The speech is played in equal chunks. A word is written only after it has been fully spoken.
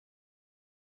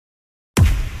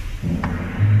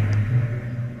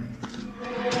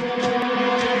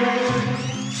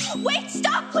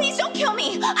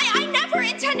me! I never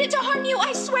intended to harm you,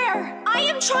 I swear! I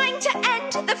am trying to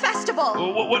end the festival!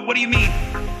 What do you mean?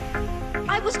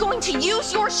 I was going to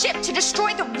use your ship to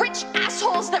destroy the rich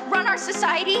assholes that run our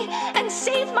society and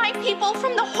save my people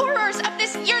from the horrors of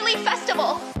this yearly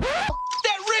festival.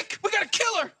 That Rick! We gotta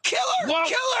kill her! Kill her! Whoa.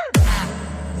 Kill her!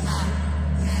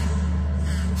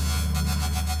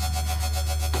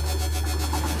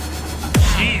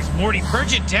 Jeez, Morty,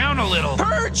 purge it down a little.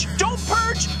 Purge! Don't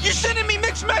purge! You're sending me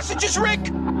mixed messages,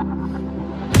 Rick!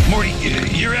 Morty,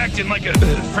 you're acting like a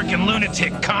freaking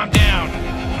lunatic. Calm down.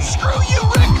 Screw you,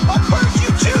 Rick! I'll purge you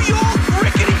too, you old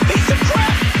rickety piece of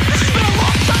crap! This has been a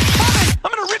long time coming!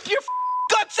 I'm gonna rip your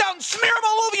guts out and smear them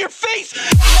all over your face!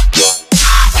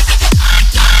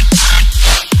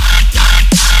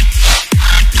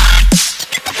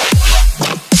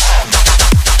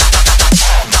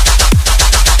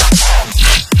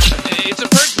 It's a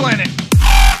purge planet.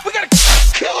 We gotta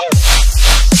kill her!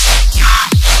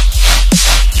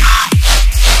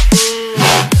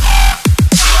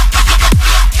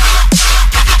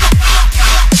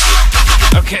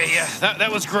 Okay, yeah,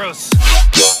 that was gross.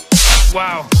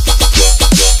 Wow.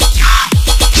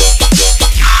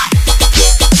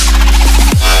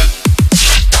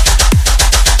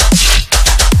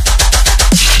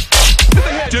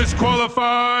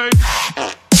 Disqualified!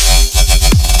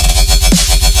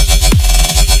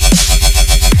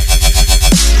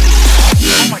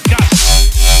 Oh my god!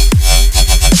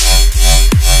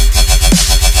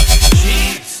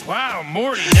 Jeez, wow,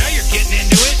 Morty, now you're getting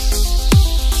into it.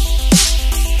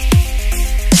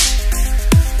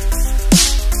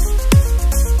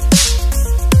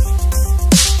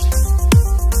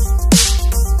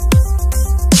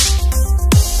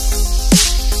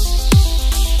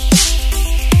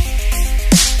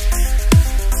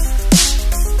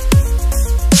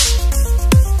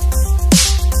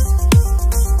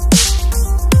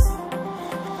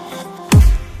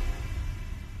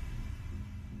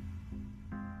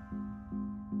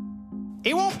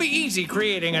 It won't be easy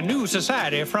creating a new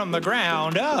society from the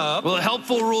ground up. Well, a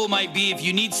helpful rule might be if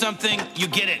you need something, you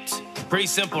get it. Pretty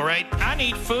simple, right? I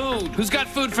need food. Who's got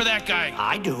food for that guy?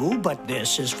 I do, but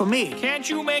this is for me. Can't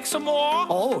you make some more?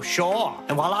 Oh, sure.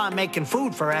 And while I'm making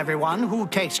food for everyone, who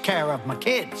takes care of my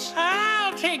kids?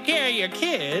 I'll take care of your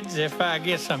kids if I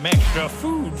get some extra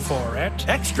food for it.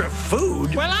 Extra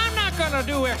food? Well, I'm not gonna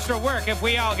do extra work if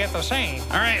we all get the same.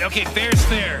 All right, okay, fair's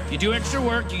fair. You do extra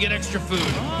work, you get extra food.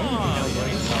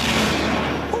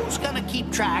 Who's gonna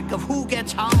keep track of who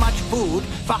gets how much food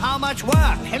for how much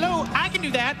work? Hello, I can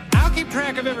do that. I'll keep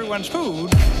track of everyone's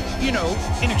food, you know,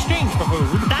 in exchange for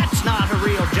food. That's not a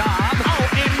real job. Oh,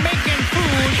 and making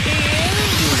food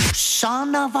is... You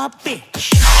son of a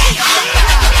bitch.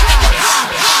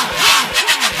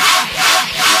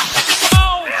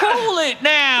 Oh, cool it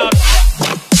now.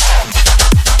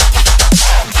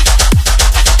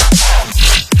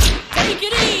 Take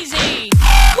it easy.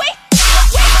 Wait!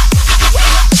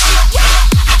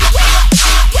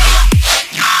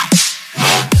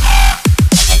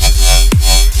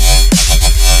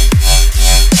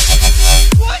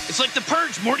 What? It's like the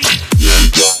purge, Morty.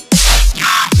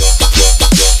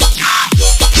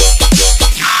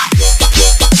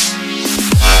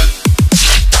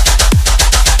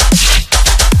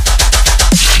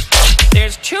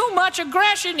 There's too much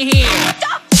aggression here.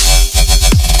 Stop!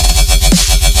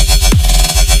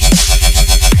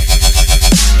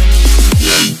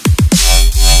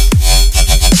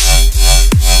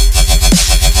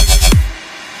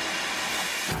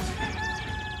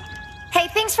 Hey,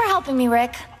 thanks for helping me,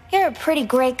 Rick. You're a pretty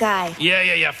great guy. Yeah.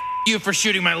 F you for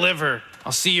shooting my liver.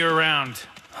 I'll see you around.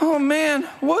 Oh man,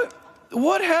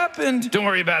 what happened? Don't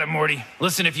worry about it, Morty.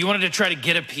 Listen, if you wanted to try to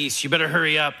get a piece, you better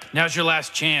hurry up. Now's your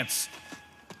last chance.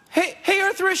 Hey,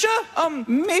 Arthrisha,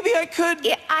 maybe I could...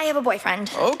 Yeah, I have a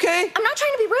boyfriend. Okay. I'm not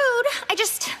trying to be rude. I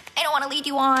don't want to lead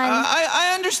you on.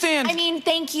 I understand. I mean,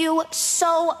 thank you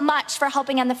so much for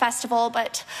helping end the festival,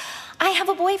 but I have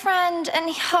a boyfriend, and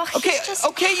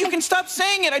Okay, you can stop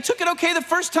saying it. I took it okay the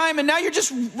first time, and now you're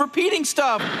just repeating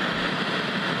stuff.